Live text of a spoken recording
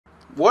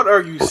What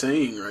are you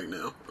saying right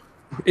now?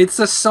 It's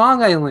a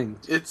song I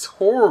linked. It's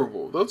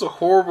horrible. Those are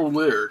horrible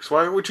lyrics.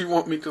 Why would you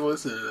want me to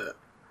listen to that?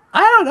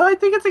 I don't know. I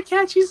think it's a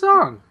catchy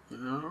song.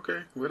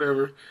 Okay,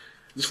 whatever.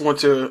 Just want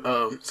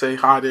to say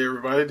hi to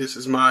everybody. This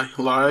is my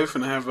live,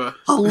 and I have a...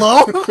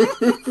 Hello?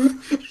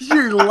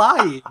 You're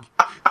lying.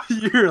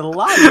 You're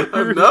lying.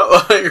 I'm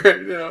not lying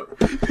right now.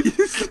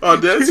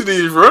 Audacity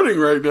is running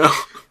right now.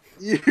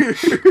 It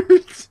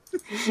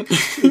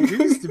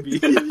used to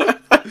be.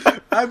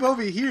 I'm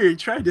over here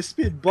trying to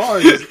spit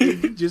bars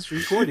and you're just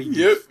recording.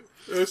 Yep.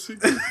 I see.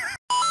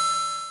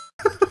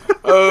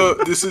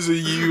 This is a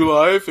U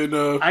live, and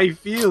I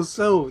feel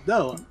so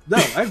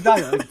I'm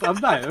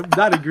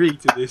not agreeing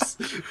to this.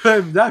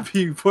 I'm not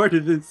being part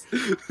of this.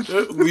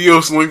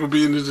 Leo's link will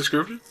be in the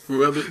description,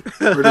 whether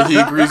he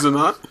agrees or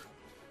not.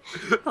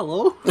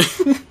 Hello?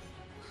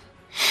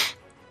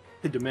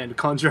 I demand a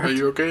contract. Are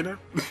you okay now?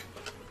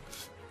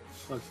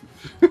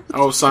 I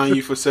will sign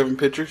you for 7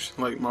 pictures,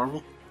 like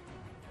Marvel.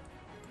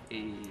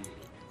 Hey.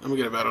 I'm gonna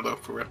get a battle though,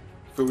 for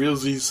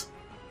realsies.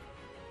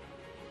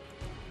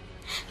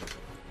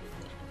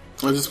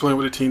 I'm just playing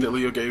with a team that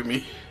Leo gave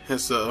me. It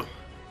has a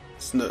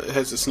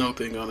snow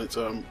thing on it,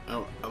 so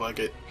I like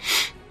it.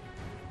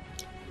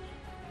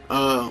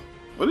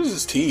 What is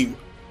this team?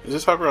 Is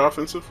this hyper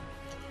offensive?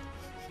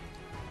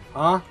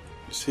 Huh?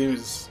 This team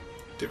is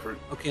different.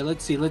 Okay,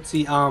 let's see.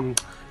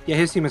 Yeah,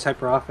 his team is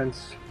hyper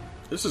offense.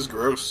 This is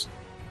gross.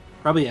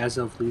 Probably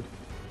Azelf lead.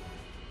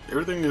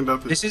 Everything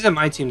about This isn't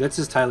my team. That's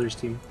his Tyler's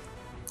team.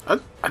 I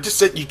just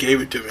said you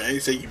gave it to me. I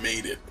didn't say you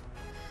made it.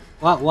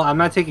 Well, I'm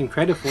not taking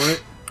credit for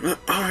it.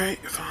 Alright,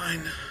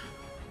 fine.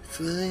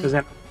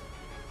 Then...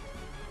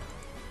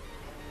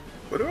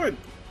 What do I...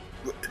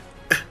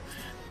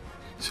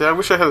 See, I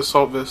wish I had a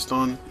salt vest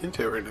on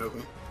Intel right now.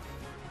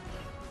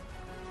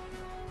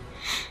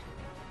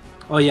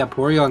 Oh yeah,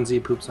 Porygon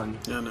Z poops on you.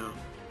 Yeah, I know.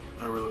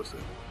 I realized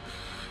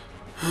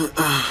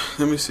that.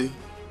 Let me see.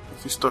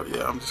 If you start...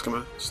 Yeah, I'm just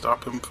gonna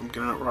stop him from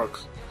getting out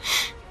rocks.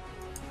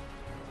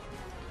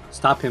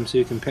 Stop him so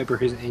you can pepper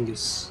his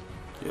Angus.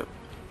 Yep.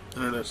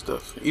 None of that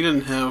stuff. You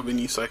didn't have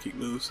any psychic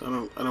moves. I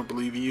don't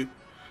believe you.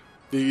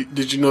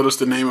 Did you notice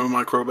the name of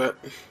my Crobat?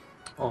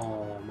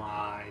 Oh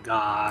my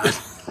god.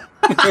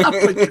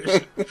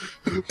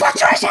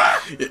 Patricia!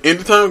 Yeah,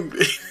 anytime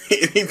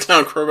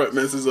Crobat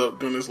messes up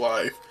during his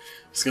live,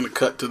 it's gonna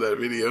cut to that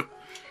video.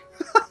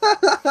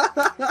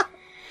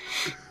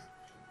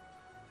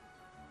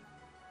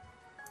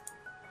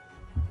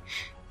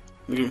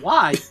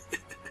 Why?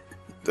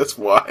 That's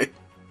why.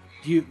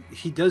 He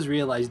does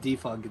realize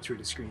defog gets rid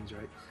of screens,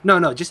 right?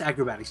 No, just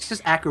acrobatics.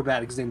 Just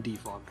acrobatics, then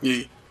defog.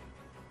 Yeah.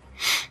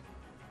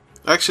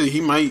 Actually,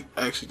 he might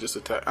actually just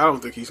attack. I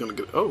don't think he's gonna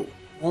get. Oh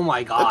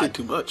my god. That did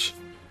too much.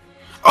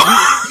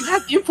 You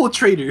have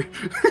infiltrator.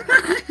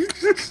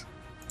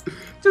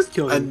 Just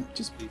kill him.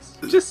 Just please.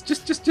 Just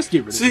get rid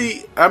of him.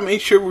 See, I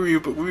made sure we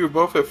were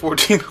both at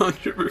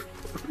 1400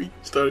 before we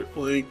started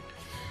playing.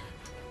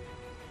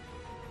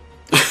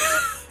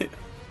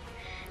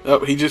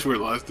 Oh, he just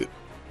realized it.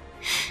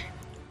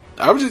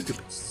 I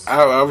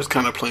was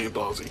kind of playing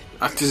ballsy.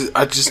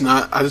 I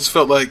just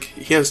felt like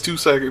he has 2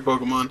 psychic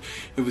Pokemon.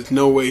 There was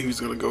no way he was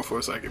gonna go for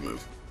a psychic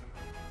move.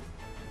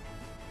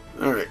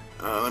 All right,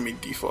 let me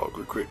defog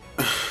real quick.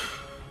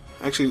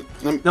 Actually,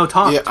 no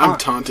taunt. Yeah, taunt. I'm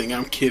taunting.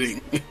 I'm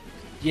kidding.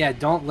 Yeah,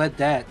 don't let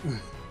that.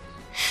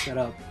 Shut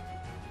up.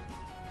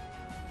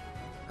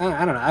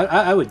 I don't know.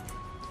 I would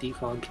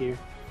defog here.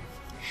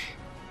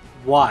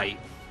 Why?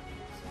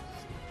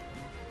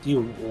 Do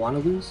you want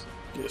to lose?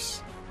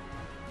 Yes.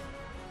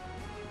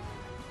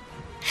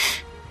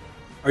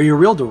 Are you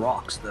real to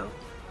rocks though?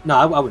 No,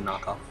 I would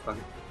knock off. Fuck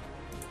it.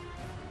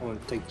 I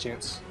want to take the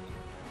chance.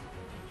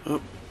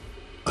 Oh.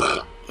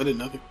 I did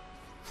nothing.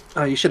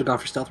 Oh, you should have gone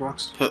for stealth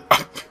rocks.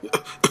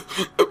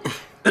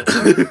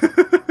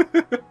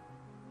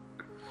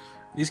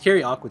 These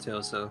carry Aqua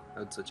Tail, so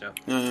I'd switch out.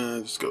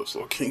 Just go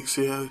Slow King.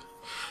 See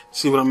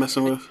what I'm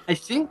messing with. I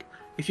think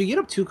if you get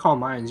up 2 Calm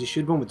Minds, you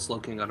should win with Slow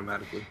King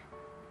automatically.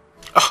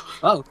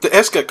 Oh, the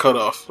S got cut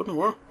off. What in the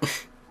world?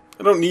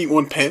 I don't need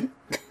 1 pen.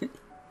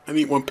 I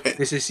need 1 pen.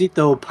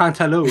 Necesito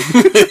pantalón.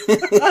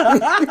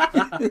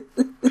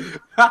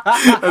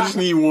 I just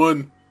need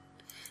 1.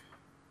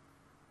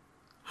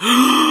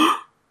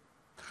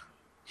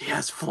 He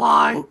has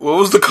Fly. What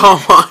was the Calm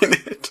Mind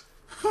at?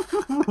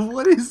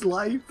 What is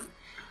life?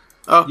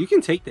 Oh, you can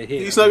take the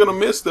hit. He's not gonna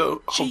miss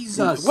though.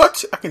 Jesus. Oh,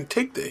 what? I can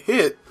take the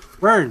hit.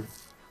 Burn.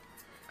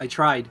 I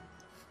tried.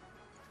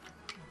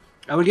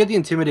 I would get the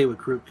Intimidate with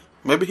Krook.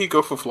 Maybe he'd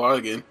go for Fly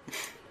again.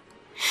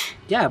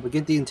 Yeah, but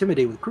get the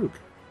Intimidate with Krook.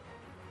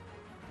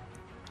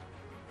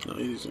 No,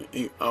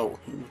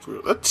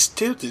 that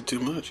still did too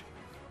much.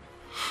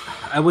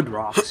 I would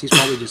Rocks. He's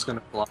probably just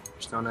gonna block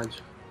Stone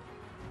Edge.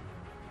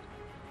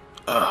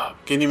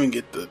 Can't even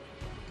get the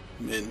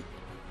Min.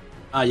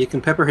 You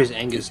can pepper his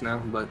Angus now,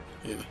 but...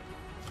 Yeah.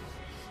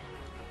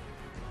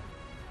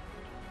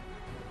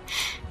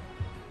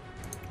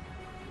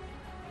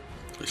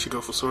 I should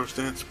go for Swords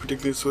Dance,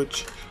 predicting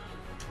switch.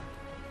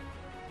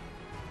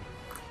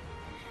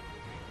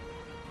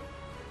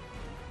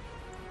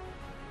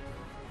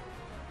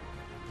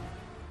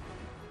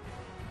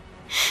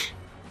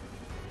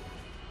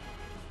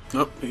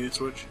 Nope, he didn't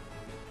switch.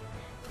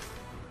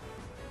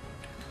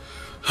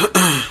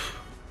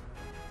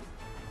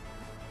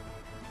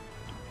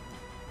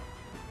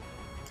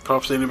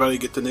 Props, anybody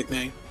get the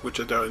nickname? Which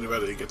I doubt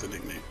anybody get the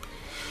nickname.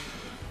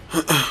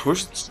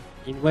 Where's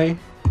Anyway,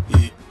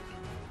 yeah.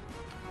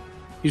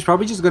 he's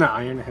probably just gonna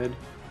Iron Head.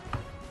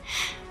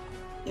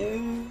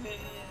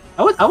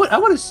 I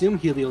would assume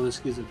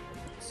Heliolisk is a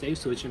safe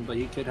switching, but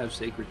he could have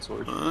Sacred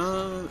Sword.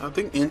 I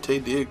think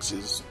Entei Diggs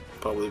is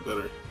probably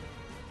better.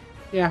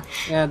 Yeah,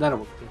 that'll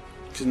work too.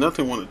 Because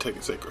nothing wanted to take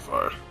a Sacred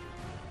Fire.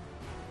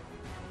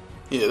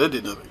 Yeah, that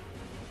did nothing.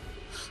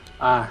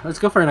 Let's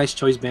go for a nice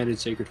Choice Banded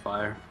Sacred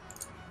Fire.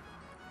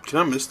 Can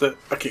I miss that?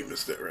 I can't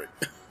miss that, right?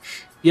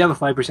 You have a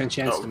 5%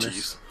 chance Oh, to miss.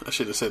 jeez. I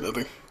should have said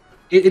nothing.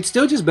 It's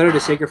still just better to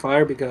Sacred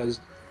Fire because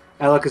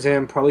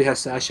Alakazam probably has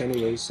Sash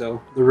anyway,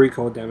 so the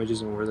recoil damage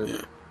isn't worth it.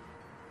 Yeah.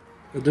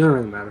 It doesn't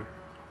really matter.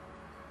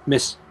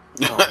 Miss.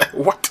 Oh.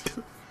 What?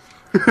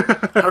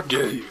 How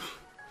dare you?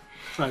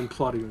 I'm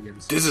plotting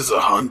against. This is a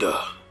Honda.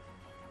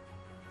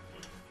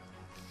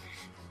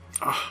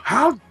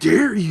 How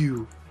dare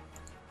you?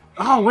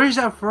 Oh, where's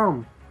that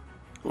from?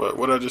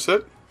 What I just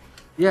said?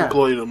 Yeah.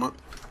 Employee of the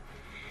month.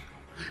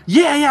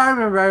 Yeah, I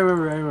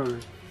remember.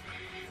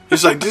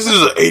 It's like, this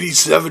is an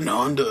 87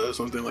 Honda or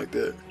something like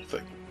that. It's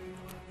like,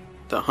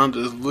 the Honda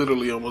is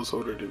literally almost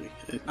older than me.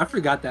 I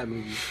forgot that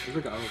movie.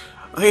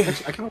 I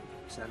can't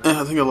understand that.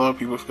 I think a lot of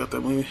people forgot that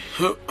movie.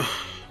 I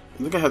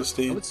think I had to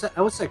stay.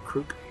 I would say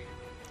Krook.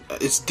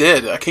 It's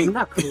dead. I can't.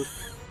 Not Krook.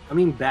 I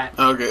mean Bat.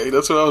 Okay,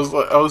 that's what I was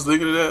like. I was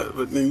thinking of that,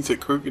 but then you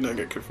said Krook and I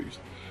got confused.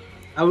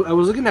 I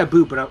was looking at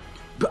Boot, but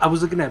I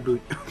was looking at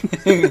Boot.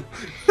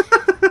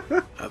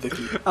 I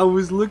think I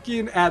was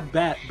looking at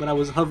Bat, but I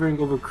was hovering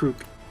over Krook.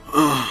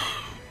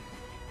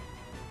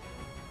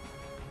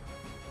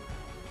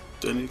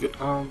 Then you get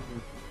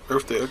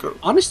Earth the Echo.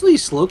 Honestly,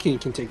 Slowking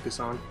can take this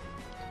on.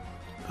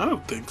 I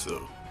don't think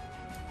so.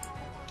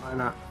 Why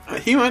not?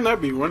 He might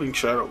not be running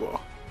Shadow Ball.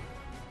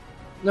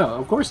 No,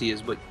 of course he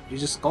is, but you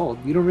just Scald.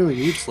 You don't really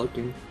need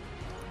Slowking.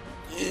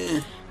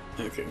 Yeah.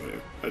 Okay,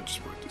 whatever. I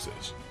just marked this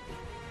as.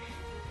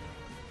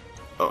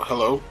 Oh,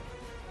 hello?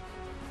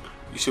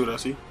 You see what I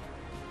see?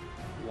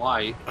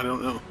 Why? I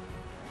don't know.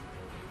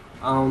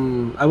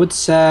 I would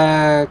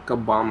sack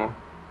Obama.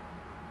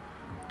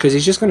 Because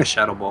he's just going to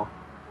Shadow Ball.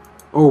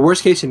 Or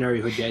worst case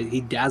scenario,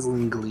 he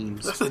Dazzling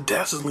Gleams. That's a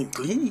Dazzling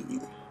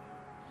Gleam.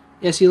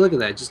 Yeah, see, look at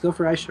that. Just go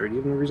for Ice Shard. You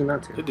have no reason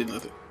not to. It did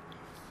nothing.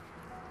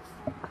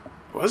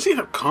 Why does he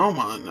have Calm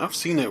on? I've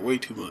seen that way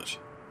too much.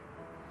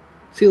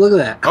 See, look at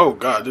that. Oh,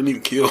 God, didn't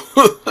even kill.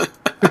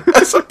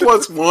 That's a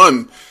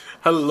 +1.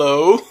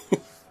 Hello?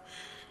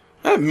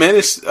 I had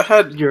Menace. I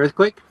had... Your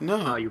Earthquake?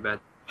 No. Oh, you're bad.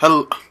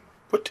 Hello?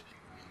 What?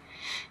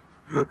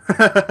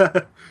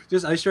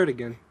 Just Ice Shard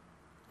again.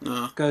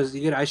 No. Because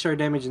you get Ice Shard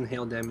damage and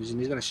Hail damage, and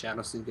he's going to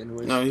Shadow Sneak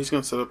anyways. No, he's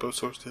going to set up a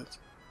Source Dance.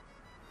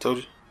 Told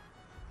you.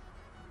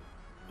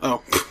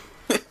 Oh.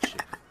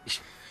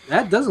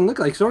 That doesn't look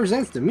like Source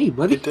Dance to me,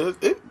 buddy. It does.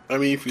 I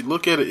mean, if you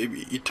look at it,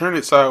 if you turn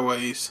it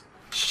sideways,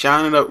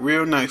 shine it up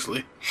real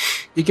nicely.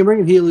 You can bring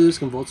in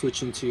Helios and Volt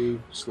Switch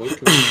into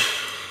Slowking.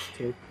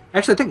 Okay.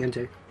 Actually, I think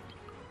Entei.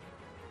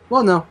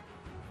 Well, no.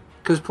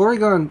 Because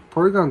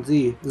Porygon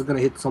Z is going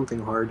to hit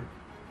something hard.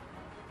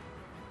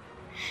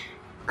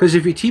 Because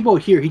if you T-Bow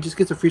here, he just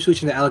gets a free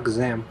switch into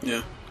Alakazam.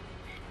 Yeah.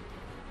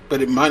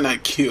 But it might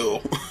not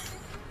kill.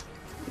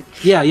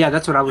 Yeah,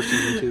 that's what I was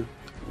thinking too.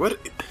 What?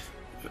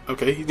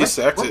 Okay, he just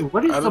sacks it.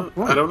 What is the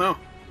point? I don't know.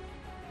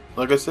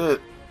 Like I said.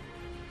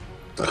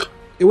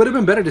 It would have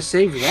been better to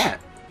save that.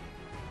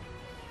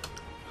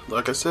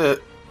 Like I said,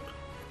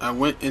 I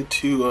went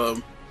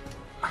into...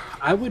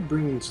 I would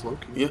bring in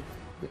Slowking. Yeah,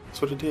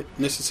 that's what I did.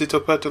 Necesito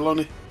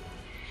Pantalone.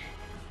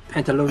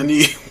 Pantalone.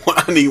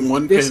 I need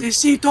one pen.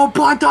 Necesito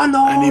Pantalone!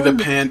 I need a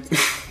pant.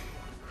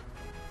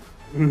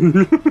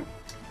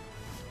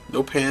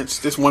 No pants.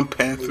 Just one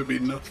pants would be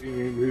enough.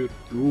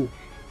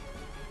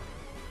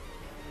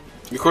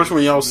 Of course,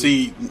 when y'all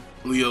see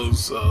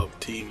Leo's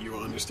team, you will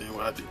understand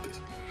why I did this.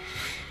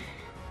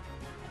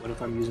 What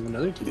if I'm using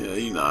another team? Yeah,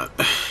 you're not.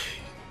 Yeah,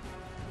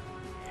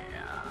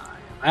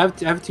 I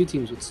have two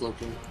teams with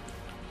Slowking.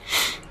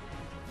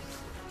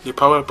 They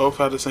probably both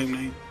have the same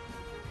name.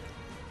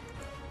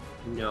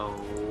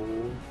 No.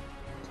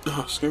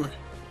 Oh, excuse me.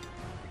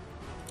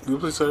 Can you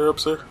please set her up,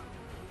 sir?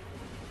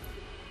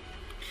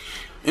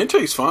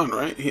 Entei's fine,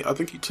 right? I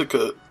think he took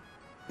a...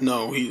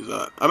 No, he's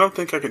not. I don't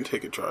think I can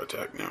take a Tri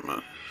Attack. Never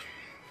mind.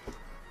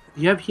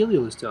 You have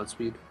Helios to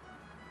outspeed.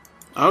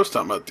 I was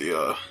talking about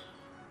the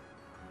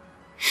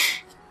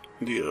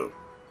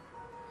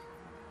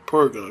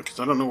Porygon, because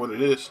I don't know what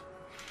it is.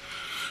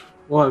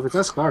 Well, if it's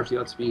not Scarf, you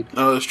outspeed.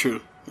 Oh, that's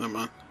true. Never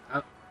mind.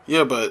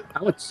 Yeah, but...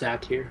 I would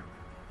sack here.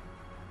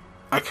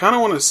 I kind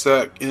of want to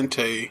sack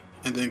Entei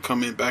and then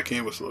come back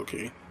in with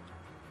Slowking.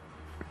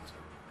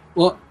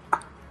 Well,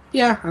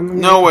 yeah.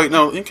 No, wait,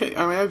 no. Entei,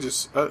 I mean, I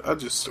just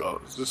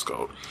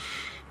Scald.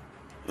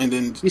 And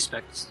then...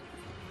 Respects.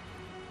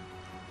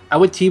 I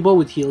would T-Bow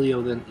with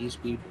Helio, then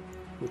E-Speed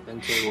with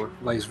Entei, or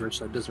vice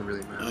versa. It doesn't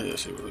really matter. Oh,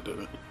 yes, it really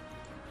doesn't.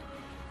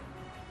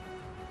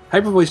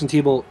 Hyper Voice and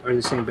T-Bolt are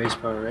the same base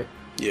power, right?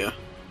 Yeah.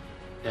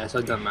 Yeah, so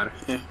it doesn't matter.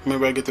 Yeah,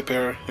 maybe I get the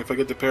pair. If I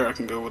get the pair, I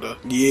can go with a...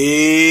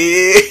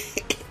 Yeah!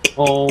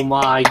 Oh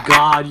my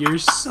god, you're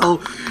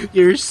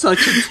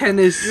such a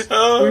tennis.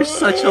 You're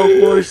such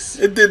a horse.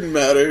 It didn't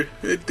matter.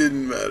 It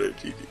didn't matter,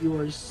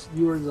 GG.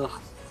 You are the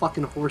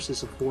fucking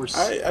horsest of horse.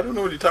 I don't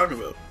know what you're talking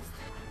about.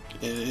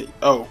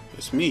 Oh,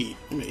 it's me.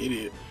 I'm an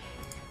idiot.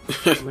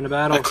 I'm in a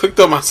battle. I clicked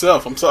on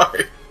myself. I'm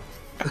sorry.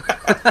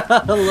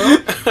 Hello?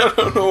 I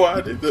don't know why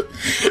I did that.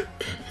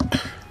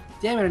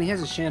 Damn it, and he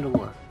has a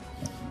Chandelure.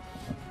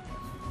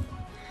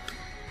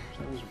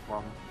 That was a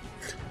problem.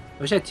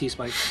 I wish I had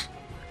T-Spikes.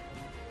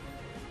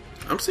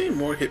 I'm seeing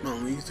more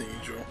Hitmonlees than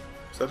usual.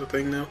 Is that a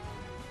thing now?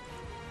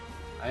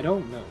 I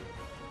don't know.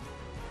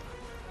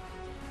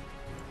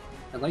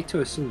 I'd like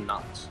to assume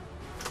not.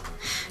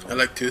 I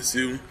like to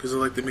assume, because I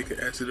like to make an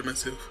ass of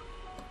myself.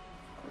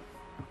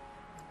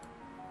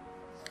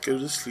 Go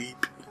to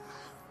sleep.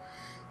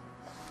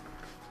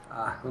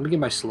 Let me get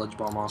my Sludge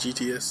Bomb off.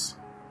 GTS.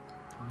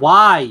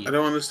 Why? I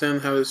don't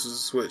understand how this is a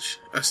switch.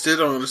 I still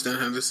don't understand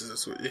how this is a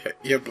switch.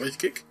 You have Blaze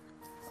Kick?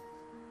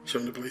 Show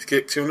him the Blaze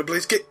Kick. Show him the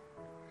Blaze Kick.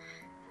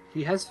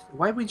 He has...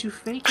 Why would you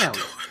fake out? I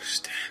don't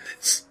understand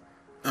this.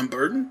 I'm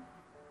burdened?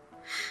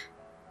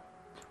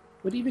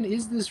 What even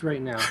is this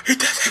right now? He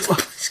does have the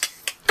Blaze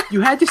Kick.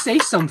 You had to say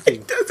something.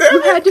 He does have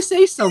You had to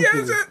say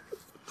something.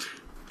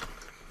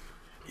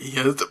 He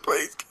has the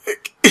Blaze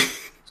Kick.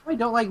 That's why I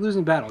don't like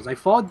losing battles. I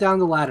fall down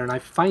the ladder and I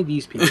find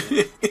these people.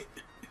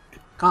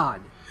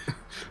 God.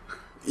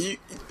 You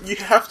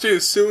have to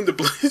assume the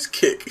Blaze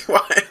Kick.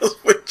 Why else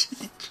would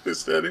you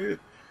twist that in?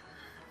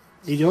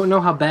 You don't know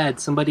how bad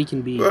somebody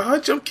can be. Well,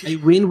 how'd jump kick? I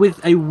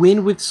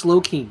win with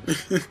Slow King.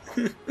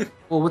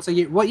 Well, once I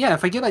get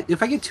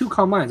if I get 2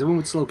 Calm Minds, I win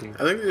with Slow King.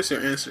 I think that's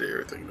your answer to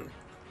everything, though.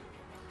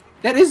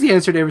 That is the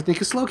answer to everything.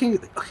 Because Slow King,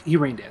 he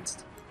rain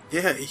danced.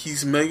 Yeah,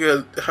 he's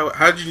mega.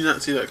 How did you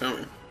not see that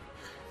coming?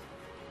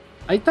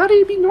 I thought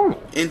he'd be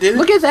normal. And then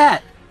look at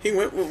that. He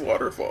went with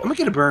Waterfall. I'm gonna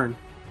get a burn.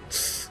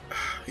 It's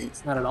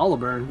not at all a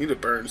burn. You need a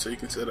burn so you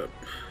can set up.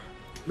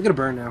 Look at a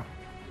burn now.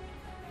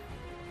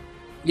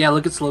 Yeah,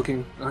 look at Slow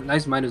King.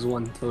 Nice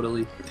 -1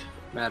 totally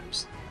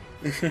matters.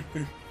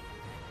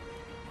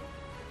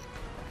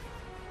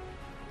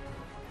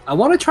 I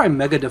want to try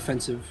Mega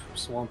Defensive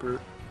Swampert.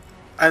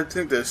 I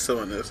think that's so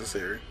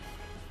unnecessary.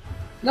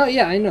 No,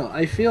 yeah, I know.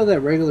 I feel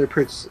that regular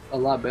Pert's a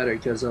lot better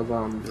because of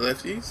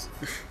lefties.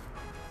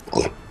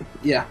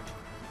 Yeah.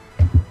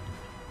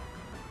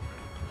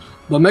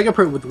 But Mega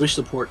Pert with Wish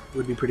support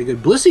would be pretty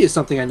good. Blissey is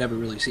something I never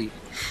really see,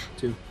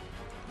 too.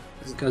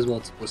 Because, well,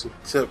 it's Blissey.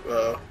 Except,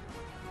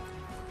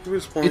 who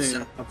was playing? It's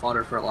a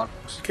fodder for a lot of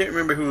folks. I can't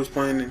remember who was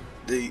playing.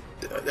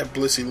 That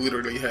Blissey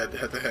literally had to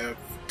have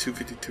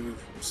 252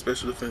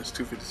 special defense,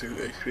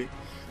 252 HP.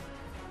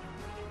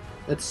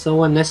 That's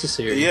so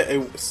unnecessary. Yeah,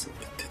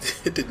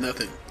 it did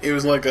nothing. It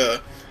was like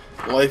a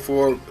Life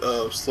Orb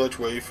Sludge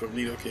Wave from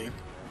Nido King.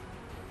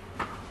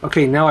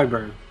 Okay, now I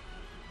burn.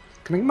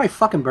 Can I get my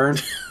fucking burn?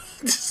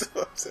 So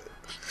upset.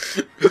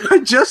 I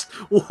just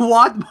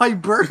want my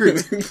burn.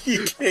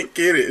 You can't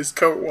get it. It's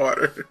cold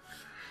water.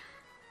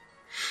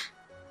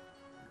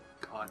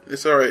 God.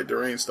 It's alright. The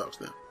rain stops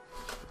now.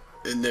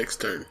 And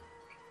next turn.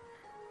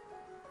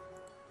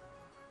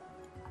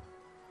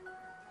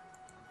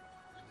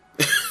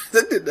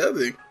 That did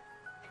nothing.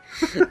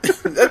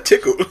 That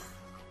tickled.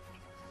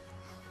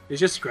 He's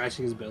just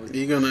scratching his belly. Are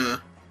you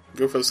gonna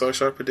go for the Soul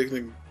Shot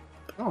predicting?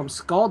 Oh, I'm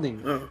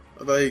scalding. Oh,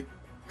 like.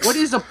 What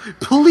is a...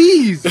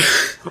 Please!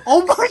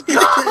 Oh my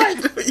god!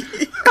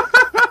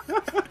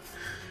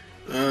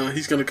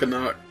 He's gonna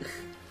knock.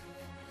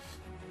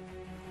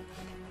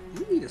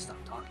 You need to stop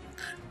talking.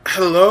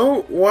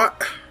 Hello?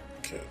 What?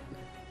 Okay.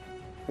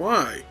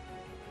 Why?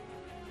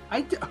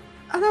 I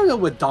don't know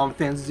what Dom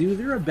fans do.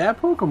 They're a bad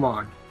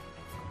Pokemon.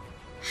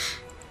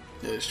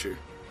 Yeah, it's true.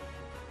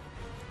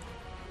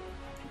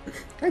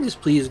 Can I just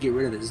please get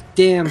rid of this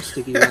damn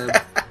sticky web?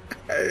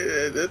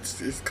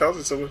 It's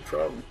causing so much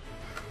problem.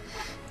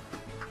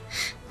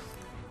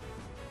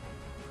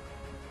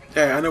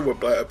 Yeah, I know what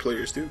bad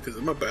players do because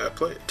I'm a bad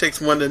player. It takes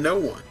one to know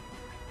one.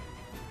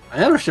 I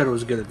never said I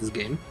was good at this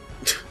game.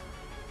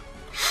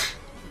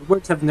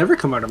 Words have never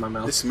come out of my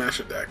mouth. It's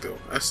Smasherdactyl.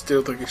 I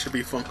still think it should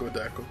be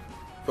Funkodactyl.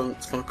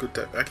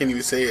 Funkodactyl. I can't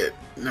even say it.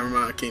 Never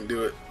mind, I can't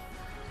do it.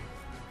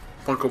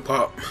 Funko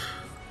Pop.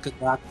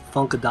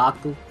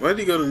 Funkadactyl. Why did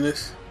you go to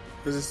this?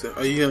 What is this?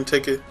 Are you gonna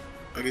take it?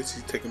 I guess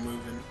you take a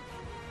move and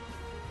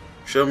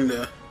show me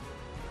the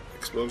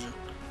explosion.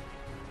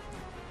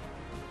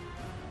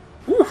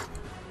 Woo!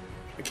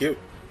 I killed.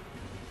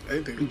 I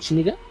didn't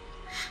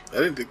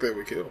think that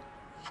would kill.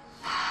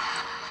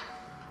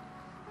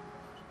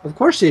 Of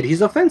course it.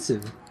 He's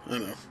offensive. I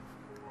know.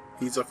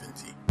 He's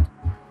offensive.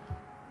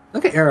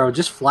 Look at Arrow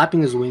just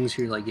flapping his wings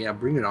here like, yeah,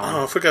 bring it on.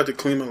 Oh, I forgot to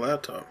clean my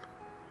laptop.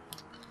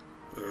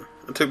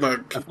 I took my...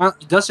 I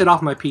dusted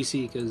off my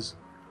PC because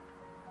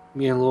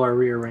me and Laura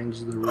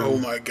rearranged the room. Oh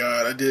my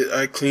god, I did.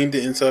 I cleaned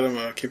the inside of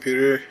my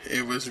computer.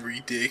 It was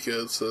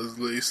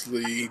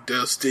ridiculously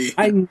dusty.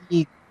 I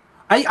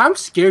I'm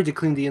scared to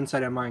clean the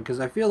inside of mine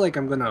because I feel like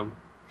I'm gonna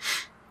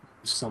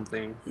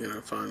something. You're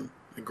gonna find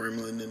a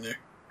gremlin in there.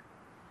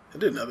 I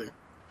did nothing.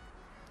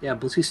 Yeah,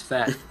 Blissy's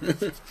fat.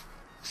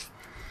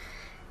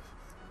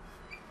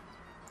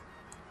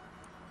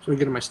 So we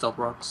get my stealth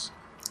rocks.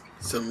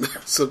 Some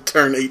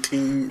turn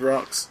 18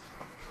 rocks.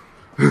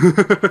 Me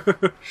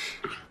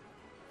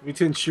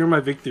to ensure my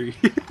victory.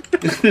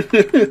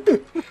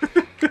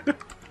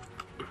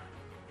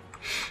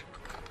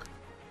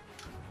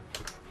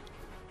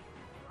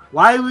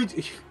 Why would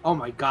you... Oh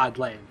my god,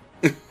 Len.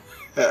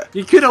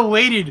 You could have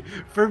waited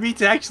for me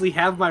to actually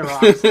have my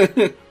rocks.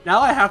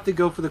 Now I have to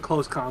go for the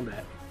close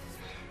combat.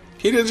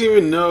 He doesn't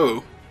even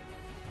know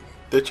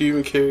that you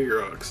even carry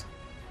rocks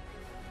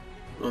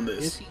on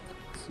this. Yes,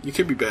 You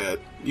could be bad.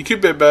 You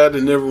could be bad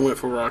and never went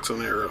for rocks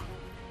on Arrow.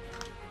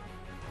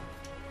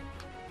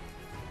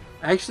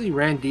 I actually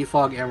ran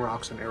defog and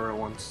rocks on Arrow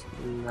once.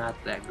 Not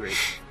that great.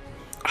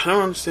 I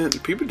don't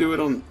understand. People do it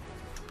on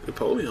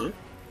Napoleon.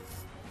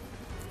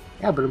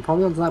 Yeah, but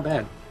Empoleon's not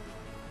bad.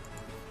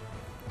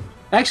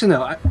 Actually,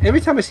 no.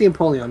 Every time I see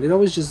Empoleon, it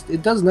always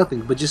it does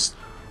nothing but just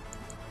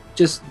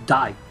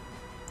die.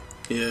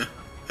 Yeah.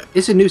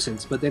 It's a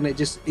nuisance, but then it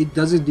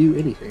doesn't do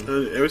anything.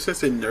 Ever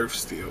since they nerfed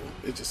Steel,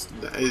 it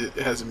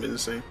hasn't been the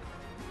same.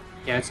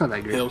 Yeah, it's not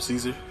that great. Hail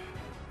Caesar.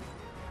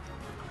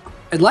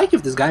 I'd like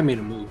if this guy made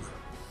a move.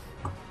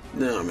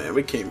 No, man,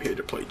 we came here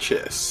to play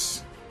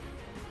chess.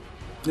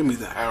 Give me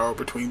the hour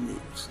between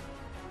moves.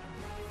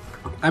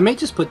 I may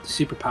just put the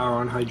superpower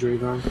on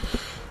Hydreigon.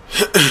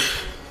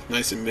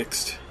 Nice and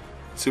mixed.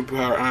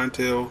 Superpower Iron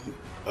Tail,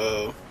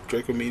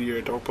 Draco Meteor,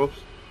 Dark Pulse.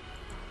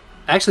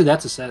 Actually,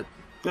 that's a set.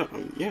 No,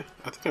 yeah,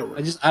 I think that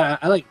works.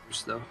 I like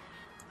Bruce though.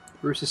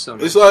 Bruce is so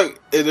nice. It's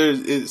like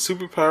it's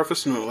superpower for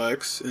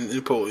Snorlax and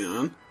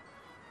Empoleon.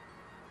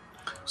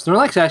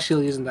 Snorlax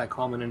actually isn't that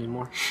common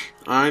anymore.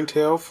 Iron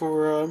Tail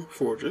for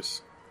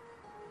Fortress.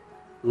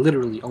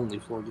 Literally only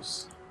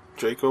Fortress.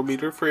 Draco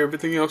Meteor for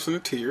everything else in the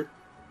tier.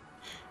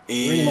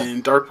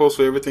 And Dark Pulse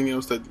for everything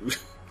else that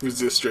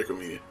resists Draco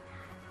Meteor.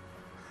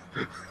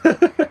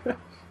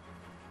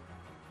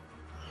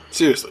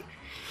 Seriously.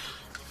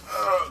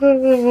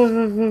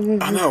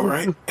 I know,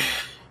 right? I'm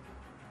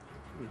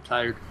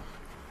tired.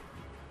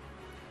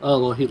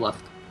 Oh, well, he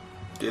left.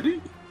 Did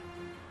he?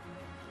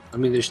 I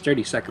mean, there's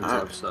 30 seconds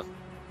left, so.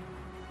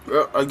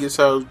 Well, I guess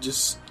I'll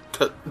just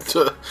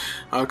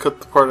I'll cut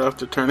the part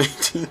after turn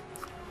 18.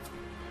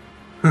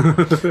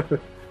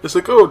 It's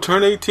like, oh,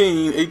 turn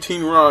 18,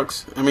 18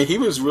 rocks. I mean, he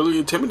was really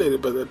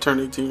intimidated by that turn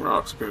 18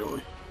 rocks,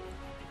 apparently.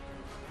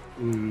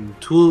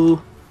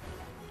 2.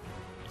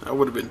 I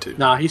would have been 2.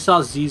 Nah, he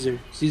saw Caesar.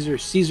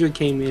 Caesar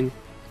came in.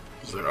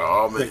 He's like,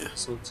 oh, man.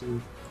 So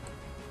too.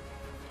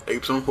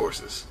 Apes on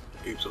horses.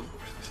 Apes on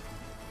horses.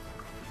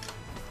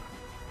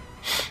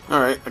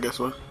 Alright, I guess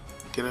what?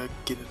 Get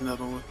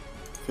another one.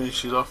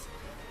 Finish it off.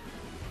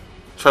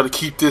 Try to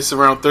keep this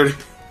around 30.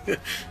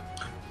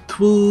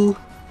 2.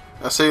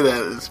 I say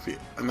that it's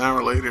an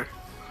hour later.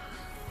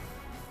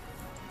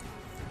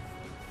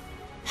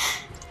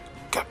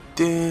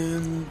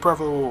 Captain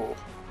Bravo.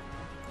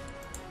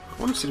 I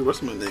want to see the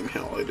rest of my name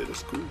highlighted.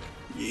 That's cool.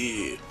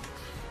 Yeah.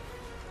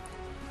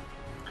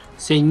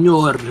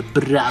 Senor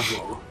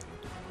Bravo.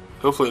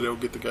 Hopefully they'll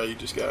get the guy you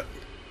just got.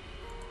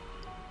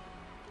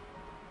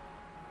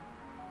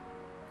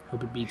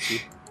 Hope it beats you.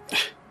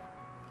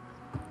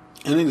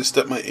 I need to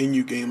step my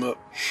NU game up.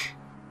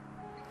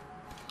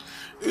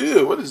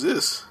 Ew, what is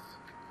this?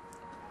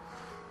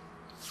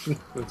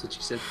 That's what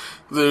you said.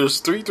 There's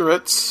 3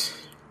 threats.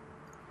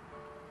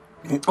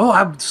 Oh,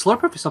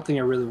 Slurpuff is something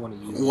I really want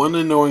to use. 1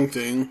 annoying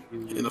thing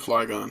and a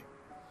Flygon.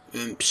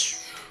 And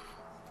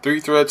 3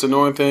 threats,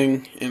 annoying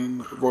thing,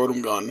 and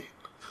Rotom Gun.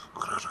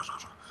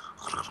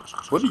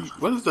 What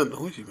is that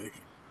noise you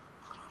making?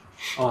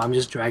 Oh, I'm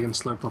just dragging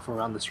Slurpuff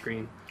around the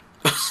screen.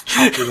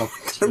 What is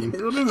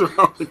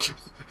wrong with you?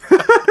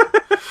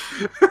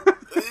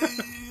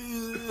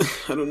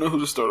 I don't know who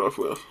to start off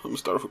with. I'm gonna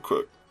start off with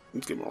Crook.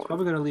 Let's get more.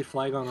 Probably gonna leave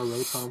Flygon or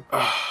Rotom.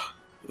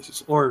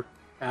 Or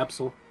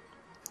Absol.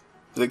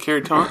 Do they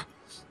carry Taunt?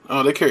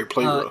 Oh, they carry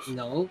Play Rough.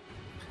 No,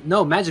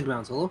 Magic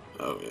Bounce. Hello.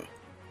 Oh yeah.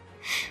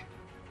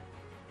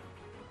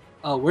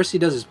 Oh, worst he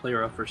does is Play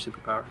Rough for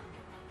superpower.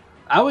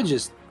 I would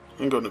just.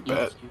 I'm going to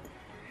bat.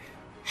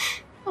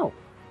 Oh.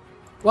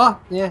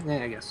 Well, yeah,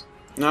 I guess.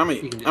 No, I'm an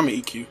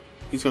EQ.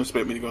 He's gonna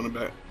expect me to go in the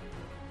back.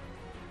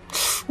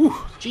 Whew.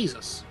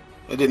 Jesus.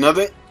 I did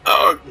nothing.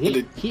 Oh,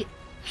 he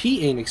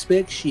ain't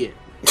expect shit.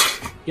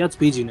 He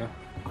outspeeds you now.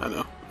 I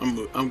know.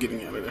 I'm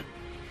getting out of there.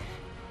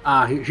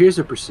 Here's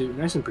a pursuit.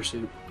 Nice and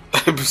pursuit.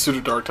 Pursuit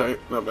of Dark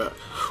type. Not bad.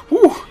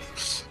 Whew.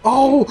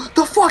 Oh,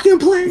 the fucking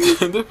plane!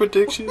 The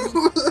prediction.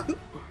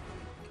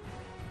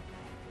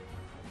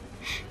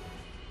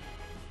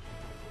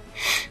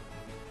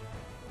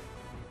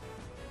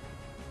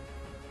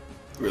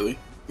 Really?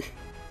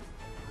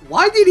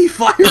 Why did he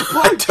fire punch?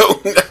 I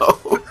don't know.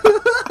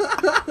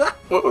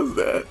 What was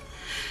that?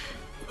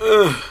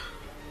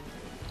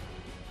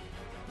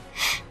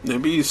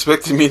 Maybe he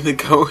expected me to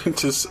go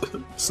into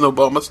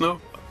Snowball my snow.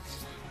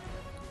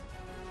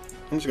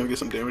 I'm just gonna get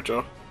some damage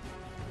off.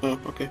 Oh,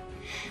 okay.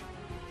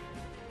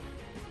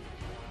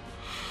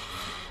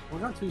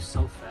 Porygon 2's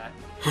so fat.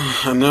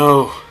 I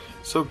know.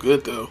 So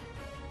good though.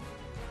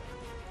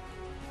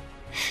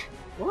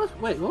 What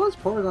was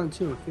Porygon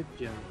 2 in 5th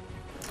gen?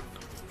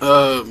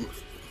 I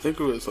think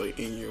it was like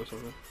in year or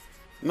something.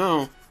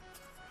 No.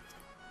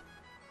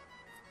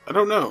 I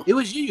don't know. It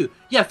was Yu.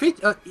 Yeah,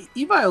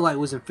 Eviolite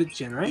was in 5th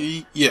gen,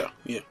 right? Yeah.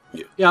 Yeah,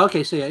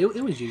 okay, so yeah,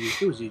 it was Yu.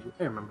 It was Yu.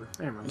 I remember.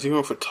 Is he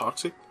going for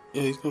Toxic?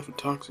 Yeah, he's going for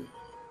Toxic.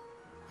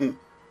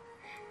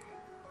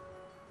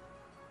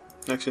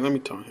 Actually, let me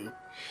taunt him.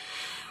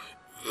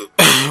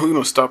 We're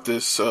gonna stop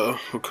this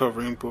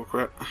recovering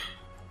bullcrap.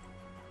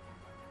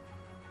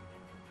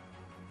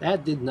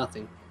 That did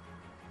nothing.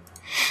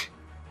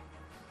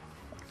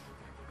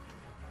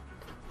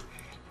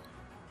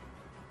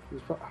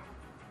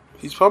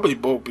 He's probably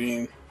Bolt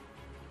Beam.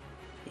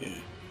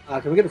 Yeah.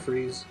 Can we get a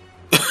freeze?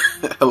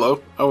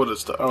 Hello? I would have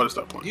stopped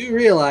playing. Do you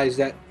realize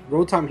that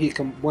Rotom Heat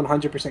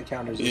 100%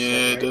 counters this Yeah, set,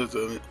 it right? does,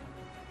 doesn't it?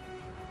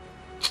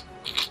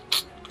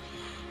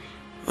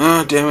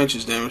 Damage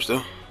is damage,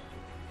 though.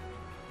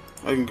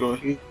 I can go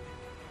ahead.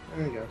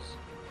 I guess.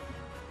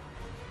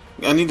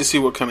 I need to see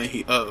what kind of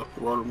heat,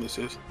 Rotom this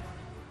is.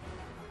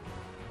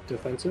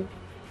 Defensive?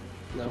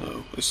 No.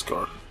 No, it's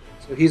Scar.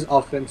 So he's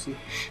offensive.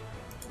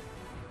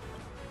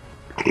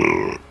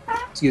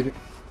 Excuse me.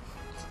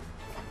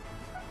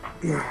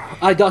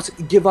 I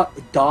don't give up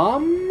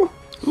Dom.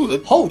 Ooh,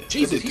 that, Oh, that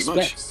Jesus, did he too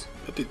much. specs.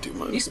 That did too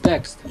much. He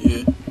specs.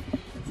 Yeah.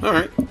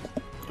 Alright.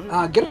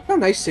 Get a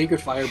nice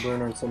Sacred Fire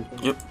Burner or something.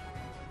 Yep.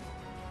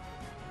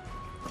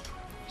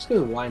 Just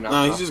because why not?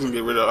 Nah, he's just gonna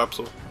get rid of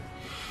Absol.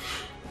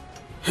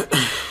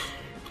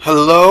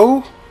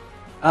 Hello?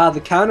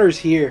 The counter's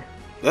here.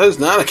 That is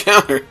not a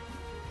counter.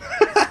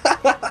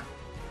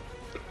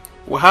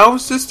 Well, how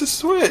is this the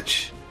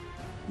switch?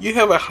 You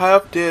have a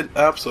half-dead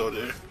Absol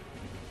there.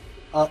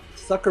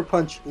 Sucker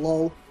Punch,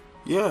 lol.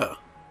 Yeah.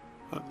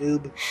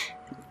 Noob.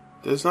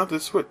 That's not the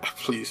switch.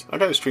 Please, I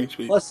got a stream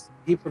speed. Plus,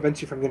 he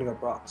prevents you from getting a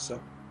Brock, so.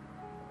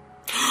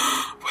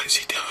 What is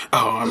he doing?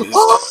 Oh, I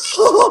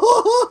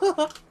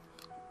missed.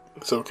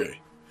 It's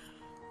okay.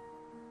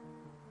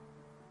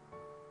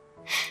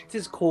 It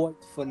is quite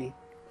funny.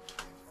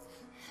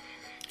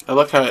 I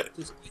like how it...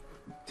 It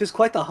is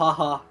quite the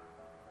haha.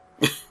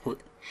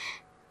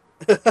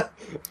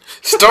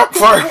 Stop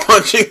fire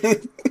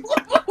punching!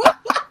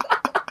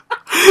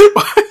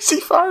 Why is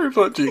he fire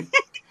punching?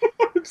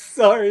 I'm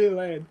sorry,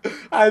 Lan.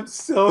 I'm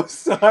so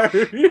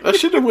sorry. I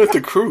should have went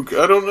to Krook.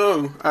 I don't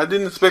know. I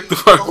didn't expect the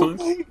fire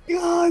punch. Oh my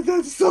god,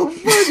 that's so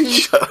funny.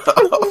 Shut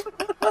up.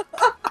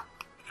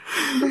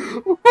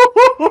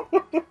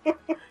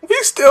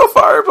 He's still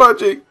fire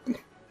punching.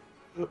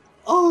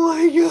 Oh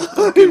my god.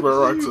 I'll keep my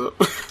rocks up.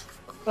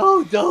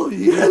 Oh no,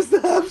 he has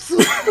the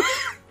absolute.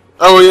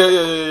 Oh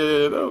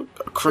yeah. No.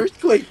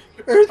 Earthquake.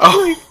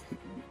 Oh.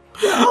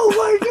 Oh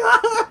my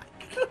god.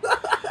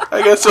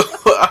 I guess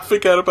I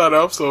forgot about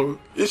Elfso.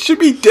 It should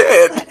be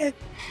dead.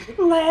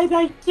 Lan,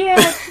 I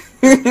can't.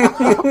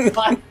 Oh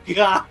my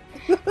god.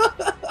 I'm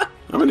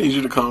gonna need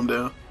you to calm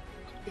down.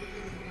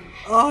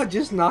 Oh,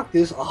 just knock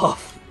this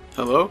off.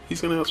 Hello?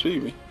 He's gonna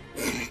outspeed me.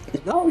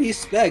 No, he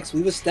specs.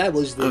 We've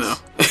established this. I know.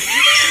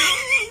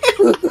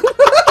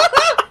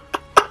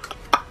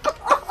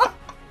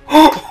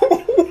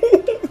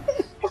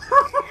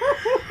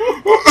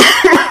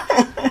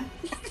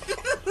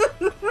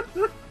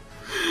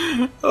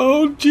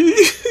 Oh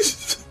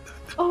jeez.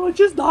 Oh,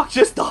 just knock.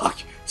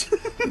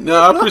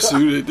 No, I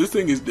pursued it. This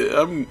thing is dead.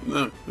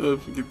 Forget this.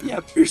 Yeah,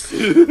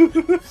 pursue.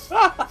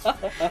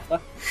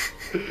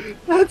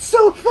 That's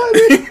so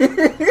funny.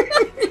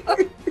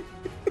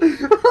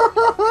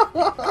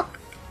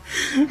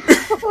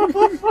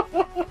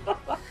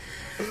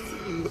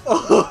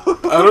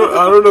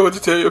 I don't know what to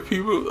tell you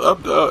people.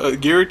 I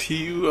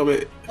guarantee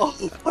you. Oh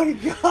my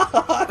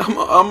god.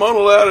 I'm on a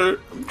ladder.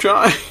 I'm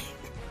trying.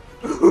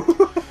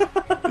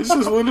 This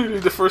is literally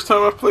the first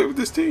time I've played with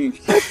this team.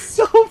 That's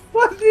so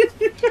funny.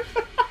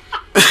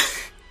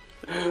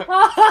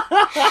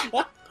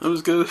 I'm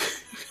just gonna.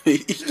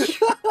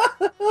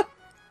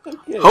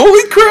 Okay.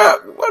 Holy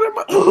crap! What am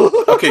I?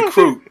 Okay,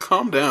 Crew,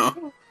 calm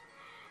down.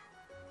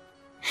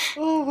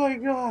 Oh my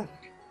god.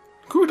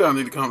 Crew down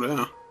need to calm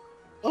down.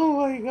 Oh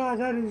my god,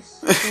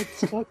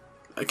 that's fucking...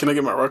 Can I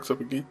get my rocks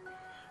up again?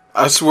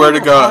 I swear to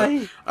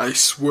God. I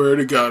swear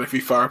to God, if he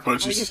fire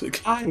punches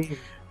again.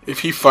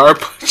 If he fire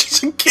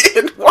punches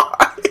again,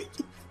 why?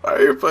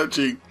 Fire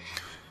punching.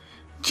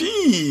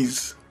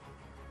 Jeez.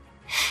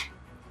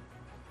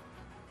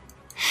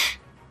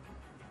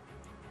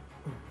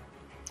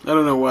 I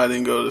don't know why I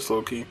didn't go to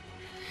slow key.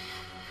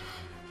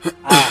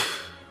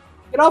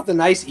 Get off the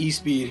nice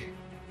E-speed.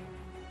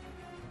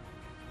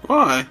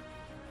 Why?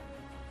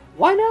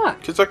 Why not?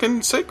 Because I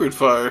can sacred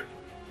fire.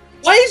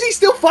 Why is he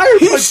still fire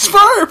punching? He's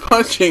fire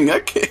punching. I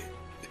can't.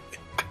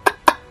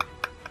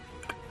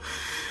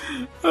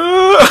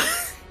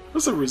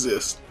 What's a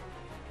resist?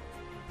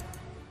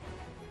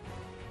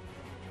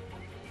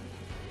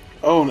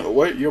 Oh no!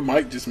 Wait, your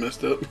mic just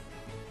messed up.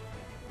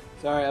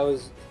 Sorry, I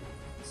was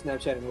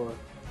Snapchatting more.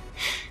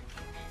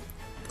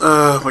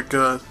 Oh my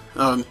god.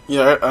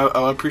 Yeah,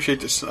 I appreciate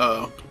this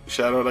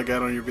shout out I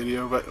got on your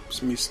video about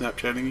me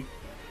Snapchatting you.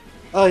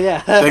 Oh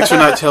yeah. Thanks for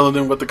not telling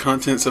them what the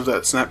contents of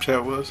that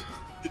Snapchat was.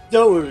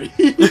 Don't worry.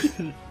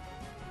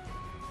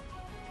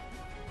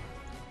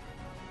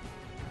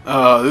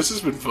 This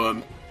has been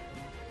fun.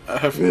 I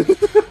have.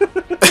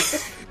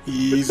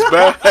 He's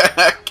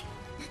back.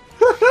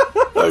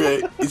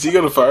 Okay, is he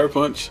gonna fire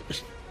punch?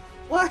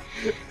 What?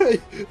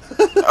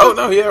 Oh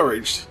no, he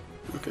outraged.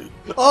 Okay.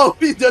 Oh,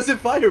 he doesn't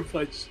fire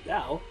punch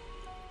now.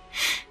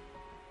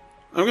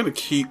 I'm gonna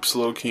keep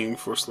Slow King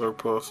for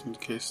Slurpuff in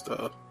case.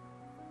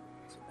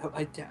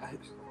 My dad.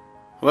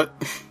 What?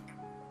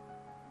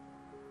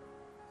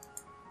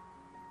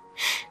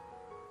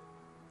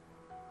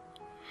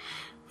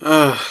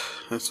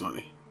 That's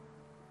funny.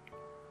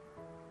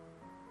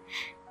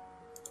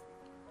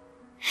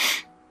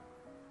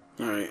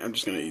 Alright, I'm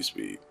just gonna use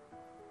speed.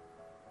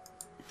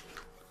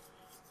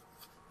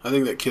 I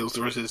think that kills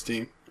the rest of his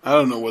team. I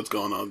don't know what's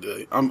going on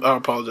today. I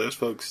apologize,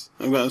 folks.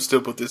 I'm gonna still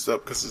put this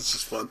up because it's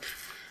just fun.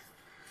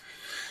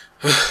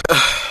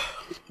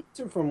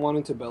 From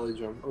wanting to belly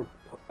drum, or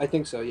I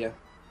think so, yeah.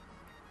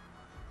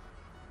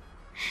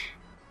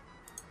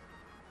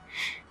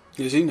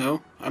 Does he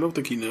know? I don't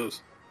think he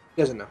knows.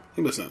 He doesn't know.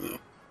 He must not know.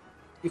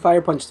 He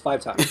fire punched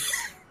 5 times.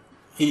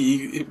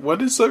 Why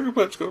did Sucker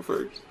Punch go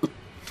first?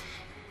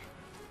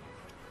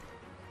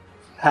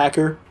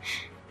 Hacker.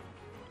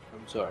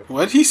 I'm sorry.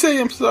 Why did he say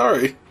I'm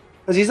sorry?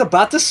 Because he's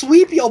about to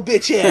sweep your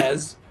bitch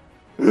ass.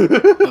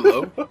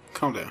 Hello?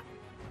 Calm down.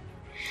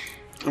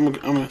 I'm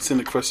gonna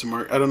send a question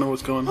mark. I don't know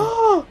what's going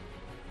on.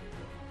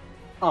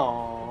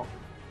 Aww.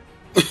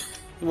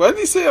 Why did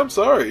he say I'm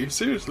sorry?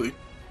 Seriously.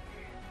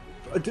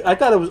 I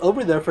thought it was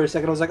over there for a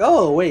second. I was like,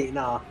 oh, wait,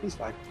 nah, he's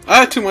fine.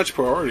 I had too much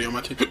priority on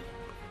my team.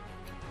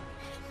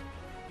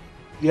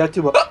 You had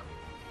too much.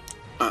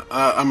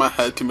 I might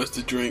have had too much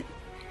to drink.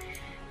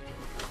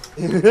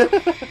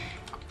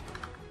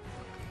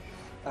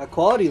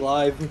 Quality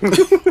live.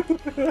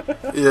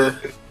 Yeah.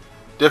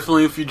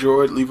 Definitely, if you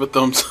enjoyed, leave a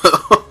thumbs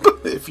up.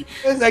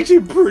 It's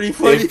actually pretty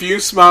funny. If you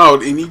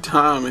smiled any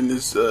time in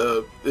this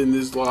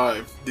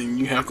live, then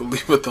you have to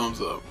leave a thumbs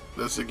up.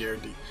 That's a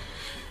guarantee.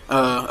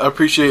 I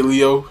appreciate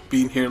Leo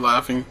being here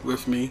laughing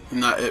with me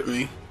and not at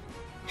me.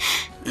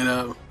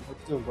 And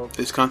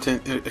his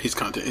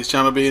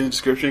channel be in the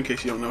description in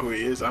case you don't know who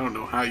he is. I don't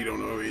know how you don't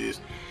know who he is,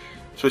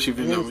 especially if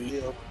you know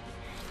me.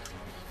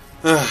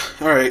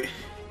 Alright,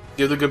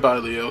 give the goodbye,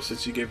 Leo,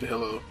 since you gave the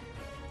hello.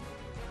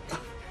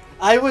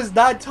 I was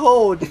not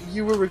told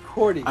you were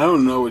recording. I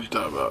don't know what you're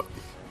talking about.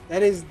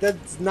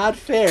 That's not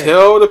fair.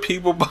 Tell the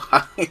people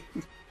bye.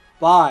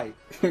 Bye.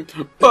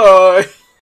 Bye.